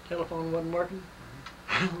telephone wasn't working.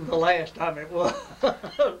 The last time it was.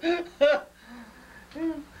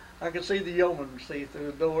 I could see the yeoman see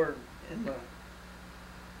through the door, and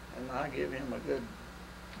I gave him a good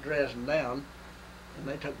dressing down, and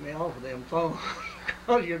they took me off of them phones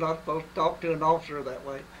because you're not supposed to talk to an officer that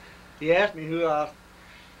way. He asked me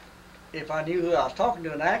if I knew who I was talking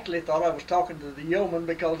to, and I actually thought I was talking to the yeoman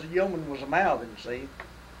because the yeoman was a mouthing, see,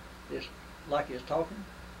 just like he was talking.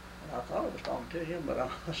 And I thought I was talking to him, but I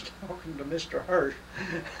was talking to Mr. Hirsch.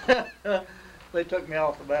 They took me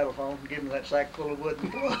off the battle phone and gave me that sack full of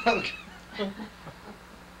wooden plugs.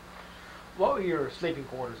 What were your sleeping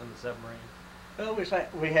quarters on the submarine? Well,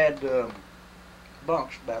 we had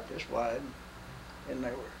bunks about this wide, and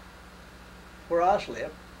they were where I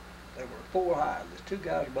slept. There were 4 high. There's 2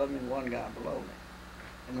 guys above me and 1 guy below me.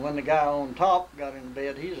 And when the guy on top got in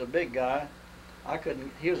bed, he's a big guy. I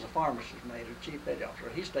couldn't. He was a pharmacist mate, a chief petty officer.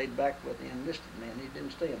 He stayed back with the enlisted men. He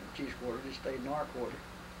didn't stay in the chief's quarters. He stayed in our quarters.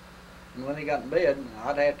 And when he got in bed,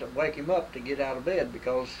 I'd have to wake him up to get out of bed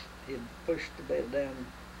because he'd pushed the bed down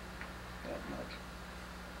that much.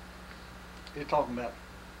 You're talking about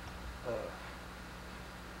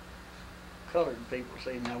colored people.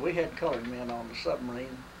 See, now we had colored men on the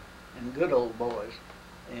submarine, and good old boys,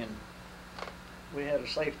 and we had a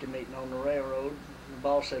safety meeting on the railroad, and the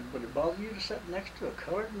boss said, would it bother you to sit next to a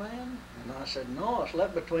colored man? And I said, no, I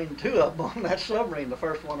slept between 2 of them on that submarine. The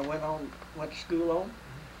first one I went to school on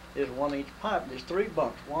is 1 each pipe. There's 3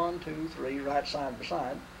 bunks, 1, 2, 3, right side by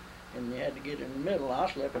side, and you had to get in the middle. I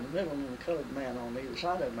slept in the middle, and the colored man on either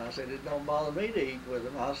side of him. I said, it don't bother me to eat with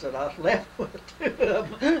him. I said, I slept with 2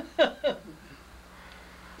 of them.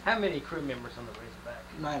 How many crew members on the Razorback?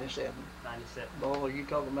 97. 97. Boy, you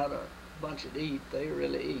talking about a bunch that eat, they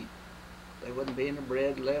really eat. They wouldn't be any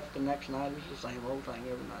bread left the next night. It's the same old thing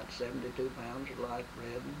every night, 72 pounds of light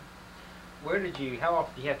bread. How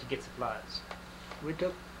often do you have to get supplies? We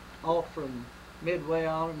took off from Midway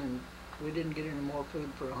Island, and we didn't get any more food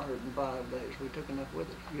for 105 days. We took enough with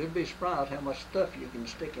us. You'd be surprised how much stuff you can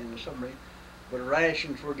stick in the submarine. But the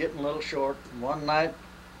rations were getting a little short. And one night,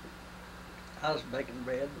 I was baking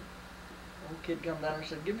bread. Old kid come down and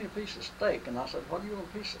said, give me a piece of steak. And I said, what do you want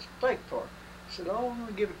a piece of steak for? He said, oh, I'm going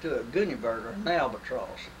to give it to a goony bird or an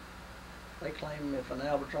albatross. They claim if an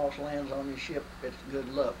albatross lands on your ship, it's good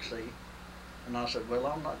luck, see? And I said, well,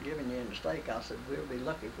 I'm not giving you any steak. I said, we'll be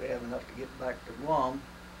lucky if we have enough to get back to Guam.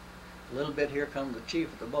 A little bit here comes the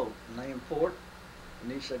chief of the boat, named Fort,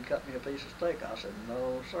 and he said, cut me a piece of steak. I said,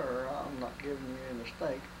 no, sir, I'm not giving you any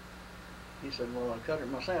steak. He said, well, I'll cut it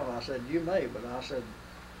myself. I said, you may, but I said,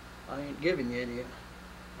 I ain't giving you any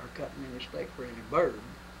or cutting any steak for any bird.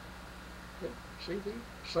 But see, the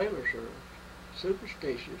sailors are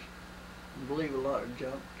superstitious and believe a lot of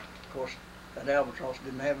junk. Of course, that albatross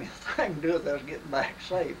didn't have anything to do with us getting back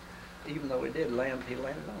safe, even though he landed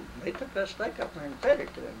on. They took that steak up there and fed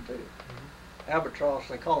it to him, too. Mm-hmm. Albatross,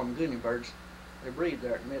 they call them goony birds. They breed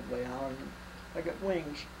there at Midway Island. They got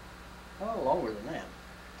wings, longer than that.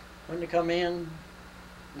 When they come in,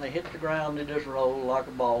 they hit the ground, they just roll like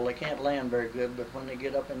a ball. They can't land very good, but when they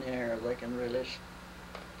get up in the air, they can really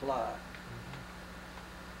fly.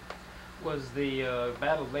 Mm-hmm. Was the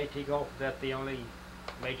Battle of Leyte Gulf, was that the only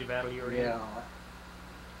major battle you were in? Yeah.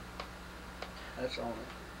 That's only.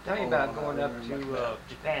 Tell me about going up to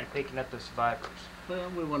Japan, picking up the survivors. Well,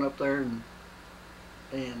 we went up there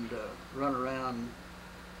and run around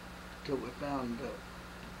till we found one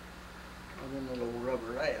of them little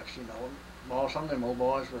rubber rafts, you know. Well, some of them old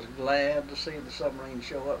boys was glad to see the submarine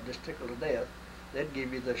show up, just tickled to death. They'd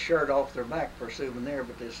give you the shirt off their back for a souvenir,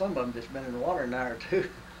 but there's some of them just been in the water an hour or two.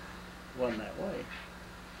 Wasn't that way.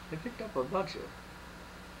 They picked up a bunch of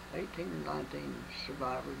 18 or 19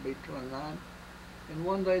 survivors, beat 29. And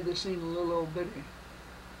one day they seen a little old bitty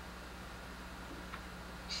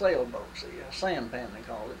sailboat, see, a sampan they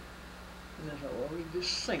called it. And they thought, well, we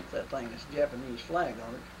just sink that thing, it's a Japanese flag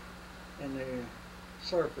on it. And they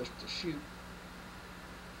surfaced to shoot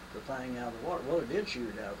the thing out of the water. Well, it did shoot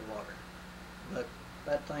it out of the water. But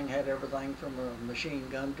that thing had everything from a machine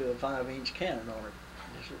gun to a 5-inch cannon on it.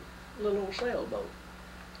 Just a little old sailboat.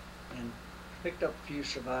 And picked up a few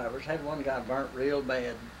survivors. Had one guy burnt real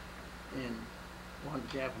bad, and one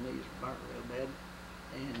Japanese burnt real bad,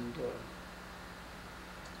 and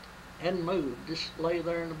hadn't moved, just lay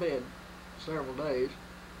there in the bed several days.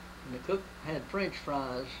 And the cook had French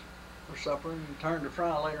fries for supper and turned the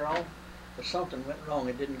fry later on, but something went wrong.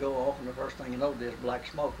 It didn't go off, and the first thing you know, there's black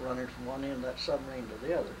smoke running from one end of that submarine to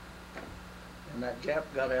the other. And that Jap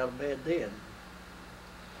got out of bed then.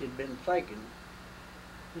 He'd been faking.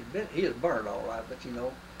 He was burnt all right, but you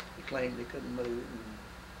know, he claimed he couldn't move. And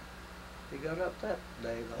he got up that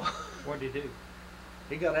day though. What did he do?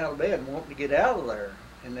 He got out of bed and wanted to get out of there,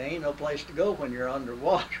 and there ain't no place to go when you're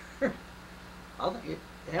underwater.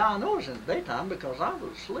 Yeah, I know it's in the daytime because I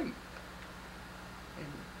was asleep, and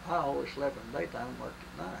I always slept in the daytime and worked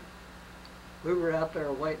at night. We were out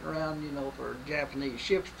there waiting around, you know, for Japanese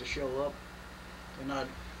ships to show up, and I'd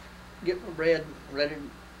get my bread ready,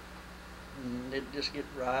 and it'd just get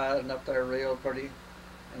rising up there real pretty.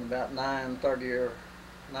 And about 9:30 or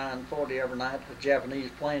 9:40 every night, the Japanese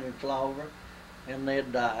plane would fly over, and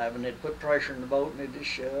they'd dive, and they'd put pressure in the boat, and they'd just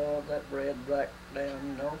shove that bread back down,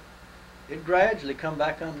 you know. It gradually come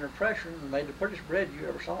back under pressure and made the prettiest bread you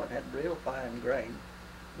ever saw. It had real fine grain,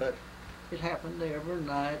 but it happened every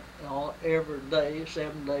night, every day,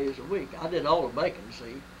 7 days a week. I did all the baking,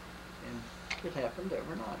 see, and it happened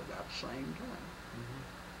every night about the same time.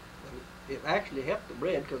 But it actually helped the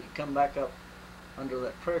bread because it come back up under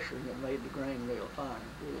that pressure, and it made the grain real fine,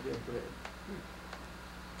 really good bread.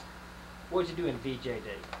 What did you do in VJ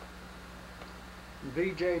Day? In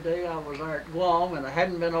VJ Day, I was there at Guam, and I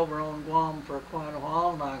hadn't been over on Guam for quite a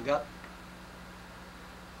while, and I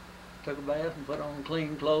took a bath and put on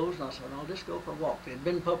clean clothes, and I said, I'll just go for a walk. They'd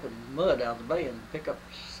been pumping mud out of the bay and pick up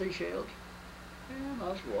seashells, and I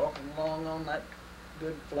was walking along on that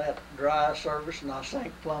good flat dry surface, and I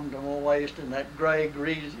sank plumb to my waist in that gray,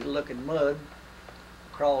 greasy looking mud.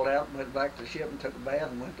 Crawled out and went back to the ship and took a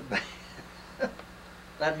bath and went to bed.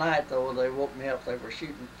 That night, though, they woke me up. They were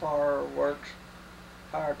shooting fireworks,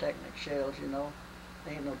 pyrotechnic shells, you know.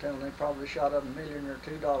 Ain't no telling, they probably shot up $1 or $2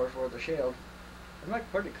 million worth of shells. They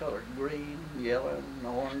make pretty colors, green, yellow, and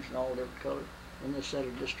orange, and all different colors. And they set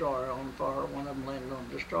a destroyer on fire. One of them landed on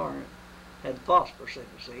a destroyer. It had phosphorus in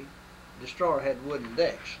it, see. The destroyer had wooden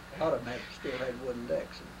decks. A lot of them still had wooden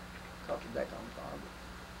decks, and caught the deck on fire.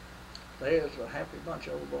 There's a happy bunch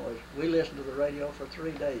of old boys. We listened to the radio for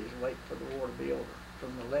 3 days, waiting for the war to be over,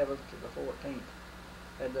 from the 11th to the 14th.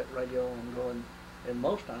 Had that radio on going, and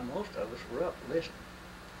most of us were up listening.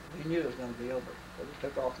 We knew it was going to be over. But it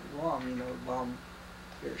took off from Guam, you know, the bomb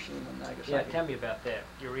Hiroshima and Nagasaki. Yeah, tell me about that,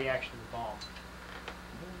 your reaction to the bomb.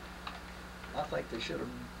 I think they should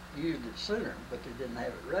have used it sooner, but they didn't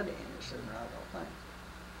have it ready any sooner, I don't think.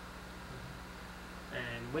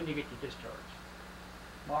 And when did you get your discharge?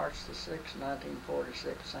 March the 6th,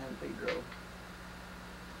 1946, San Pedro.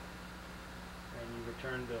 And you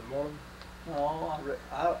returned to Moreland? No,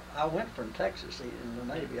 I went from Texas in the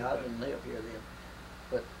Navy. I didn't live here then.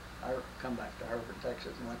 But I come back to Hereford,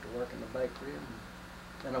 Texas, and went to work in the bakery. And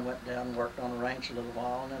then I went down and worked on a ranch a little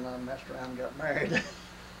while, and then I messed around and got married.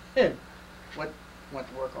 And went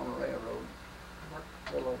to work on the railroad.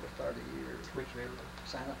 Worked a little over 30 years. Which railroad?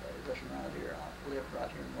 Santa Fe, this one right here. I lived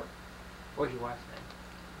right here and worked. What's your wife's name?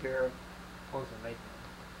 Vera What was her maiden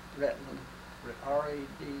Rettman.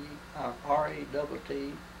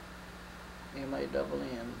 R-E-D-M-A-N-N.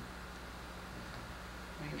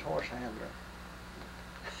 Means horse handler.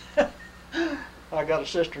 I got a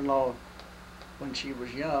sister-in-law when she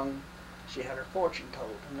was young. She had her fortune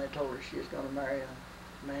told, and they told her she was going to marry a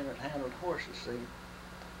man that handled horses, see.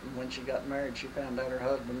 And when she got married, she found out her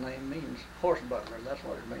husband's name means horse butler. That's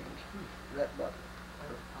what it means. Rhett butler.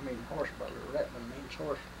 Horse butler. Rettman means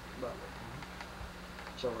horse butler.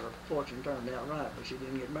 So her fortune turned out right, but she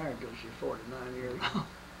didn't get married until she was 49 years old.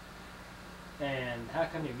 And how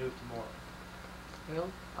come you moved to Moreland?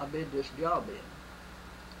 Well, I bid this job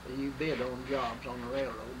in. You bid on jobs on the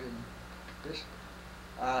railroad, and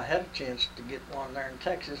I had a chance to get one there in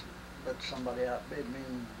Texas, but somebody outbid me,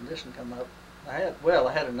 and this one come up. I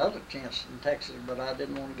had another chance in Texas, but I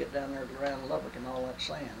didn't want to get down there to around Lubbock and all that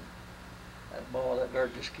sand. That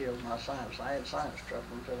dirt just killed my sinus. I had sinus trouble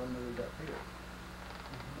until I moved up here.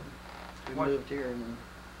 We moved here in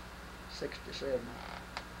 '67.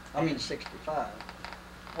 I mean '65.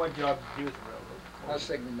 What job did you do with the railroad? I was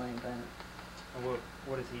signal maintainer. And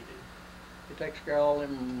what does he do? He takes care of all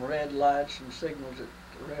them red lights and signals that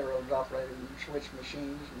the railroad's operated, and switch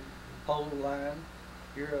machines and pole line.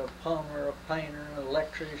 You're a plumber, a painter, an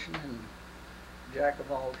electrician, and jack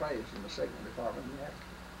of all trades in the signal department. You have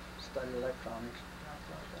to study electronics.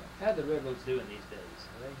 How are the railroads doing these days?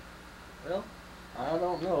 Are they? Well, I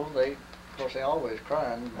don't know. Of course, they always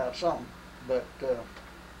crying about something. But the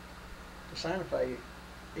Santa Fe,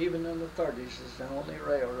 even in the '30s, is the only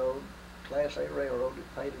railroad, Class A railroad,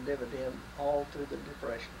 that paid a dividend all through the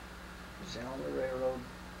Depression. It's the only railroad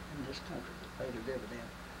in this country that paid a dividend.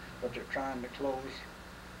 But they're trying to close,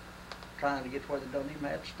 trying to get where they don't even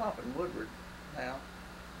have to stop in Woodward now.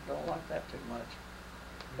 Don't like that too much.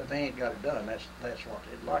 But they ain't got it done. That's what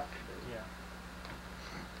they'd like to do. Yeah.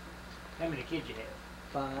 How many kids you have?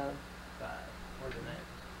 5. 5. Where's the name?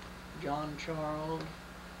 John Charles,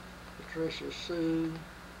 Patricia Sue,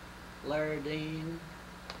 Larry Dean,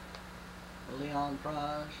 Leon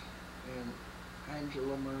Price, and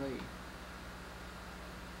Angela Marie.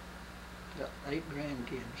 Got 8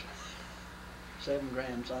 grandkids, 7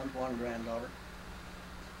 grandsons, 1 granddaughter.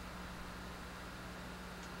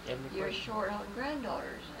 You're short on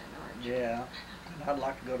granddaughters then, aren't you? Yeah, and I'd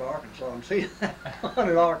like to go to Arkansas and see that one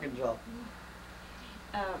in Arkansas.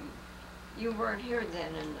 You weren't here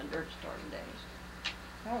then in the dirt storm days.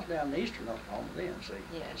 I was down in eastern Oklahoma then, see,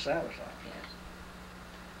 Yes. in Savage. Yes.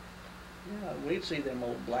 Yeah, we'd see them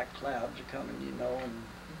old black clouds a coming, you know, and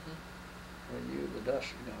we knew the dust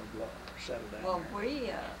was going to settle down Well, there.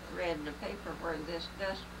 we read in the paper where this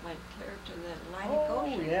dust went clear to the Atlantic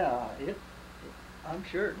Ocean. Oh, yeah, I'm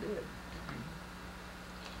sure it did.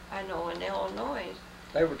 I know in Illinois.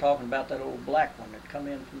 They were talking about that old black one that come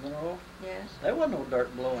in from the north. Yes. There wasn't no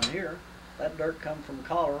dirt blowing here. That dirt come from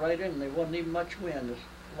Colorado, and there wasn't even much wind. This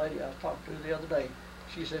lady I was talking to the other day,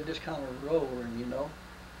 she said this kind of rolling, you know,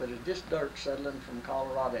 but it's just dirt settling from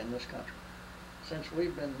Colorado in this country. Since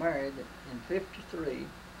we've been married in '53,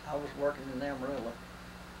 I was working in Amarillo.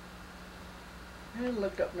 And I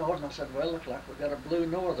looked up north and I said, well, look like we got a blue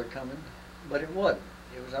norther coming, but it wasn't.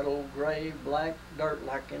 It was that old gray, black dirt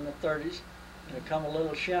like in the '30s, and it come a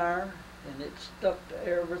little shower, and it stuck to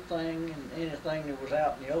everything and anything that was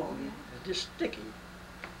out in the open. It was just sticky,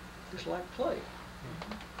 just like clay.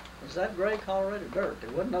 It's that gray Colorado dirt.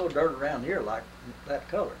 There wasn't no dirt around here like that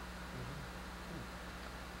color.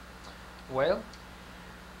 Well,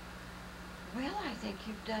 I think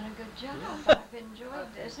you've done a good job. Yeah. I've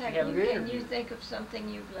enjoyed this. have a Can good you interview. think of something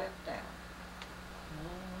you've left out?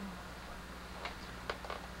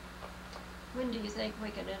 When do you think we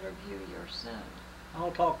can interview your son?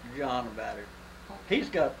 I'll talk to John about it. He's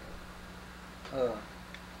got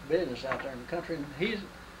business out there in the country, and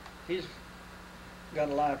he's got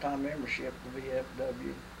a lifetime membership to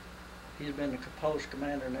VFW. He's been the post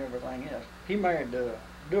commander and everything else. He married the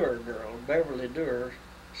Duer girl, Beverly Duer.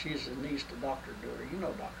 She's the niece to Dr. Duer. You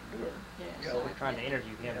know Dr. Duer. Yes. Joe. we're trying to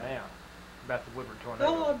interview him Yeah. now about the Woodward tornado.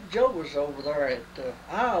 Oh, Joe was over there at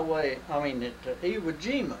Iwo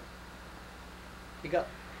Jima. He got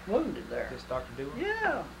wounded there. This Dr. Dewar?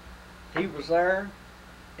 Yeah. He was there,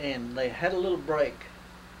 and they had a little break,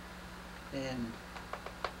 and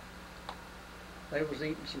they was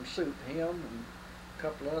eating some soup, him and a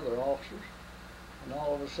couple of other officers, and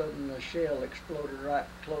all of a sudden the shell exploded right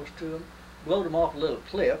close to him, blowed him off a little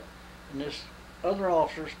cliff, and this other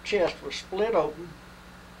officer's chest was split open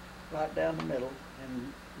right down the middle,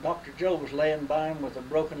 and Dr. Joe was laying by him with a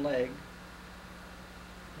broken leg.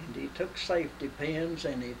 And he took safety pins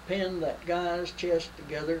and he pinned that guy's chest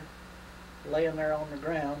together, laying there on the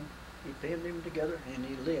ground. He pinned him together and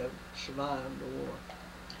he lived, survived the war.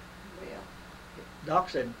 Well, Doc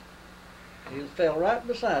said, he fell right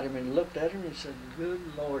beside him and looked at him and he said, good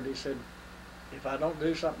Lord, he said, if I don't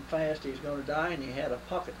do something fast, he's going to die. And he had a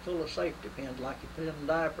pocket full of safety pins like he pinned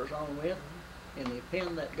diapers on with. And he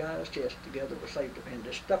pinned that guy's chest together with safety pins,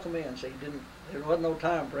 just stuck them in so there wasn't no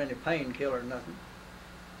time for any painkiller or nothing.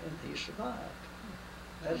 And he survived.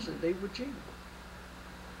 That's the Iwo Jima.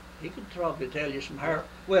 He could probably tell you he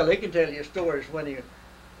can tell you stories when he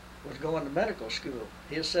was going to medical school.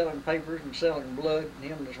 He was selling papers and selling blood, and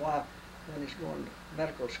him and his wife, when he's going to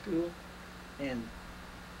medical school, and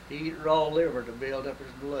he eat raw liver to build up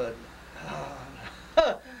his blood.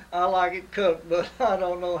 I like it cooked, but I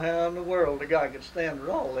don't know how in the world the guy could stand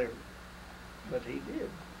raw liver. but he did.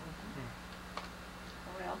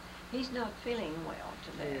 Well, he's not feeling well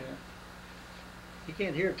today. Yeah. He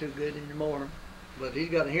can't hear too good anymore, but he's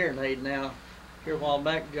got a hearing aid now. Here a while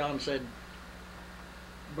back, John said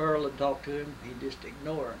Burl had talked to him. He just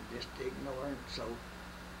ignored him. So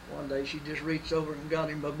one day she just reached over and got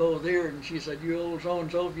him by both ears, and she said, "You old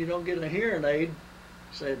so-and-so, if you don't get a hearing aid,"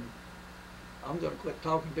 said, "I'm going to quit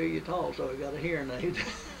talking to you at all." So he got a hearing aid.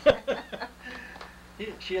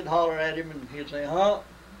 She'd holler at him, and he'd say, "Huh?"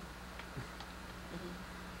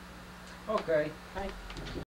 Okay. Thank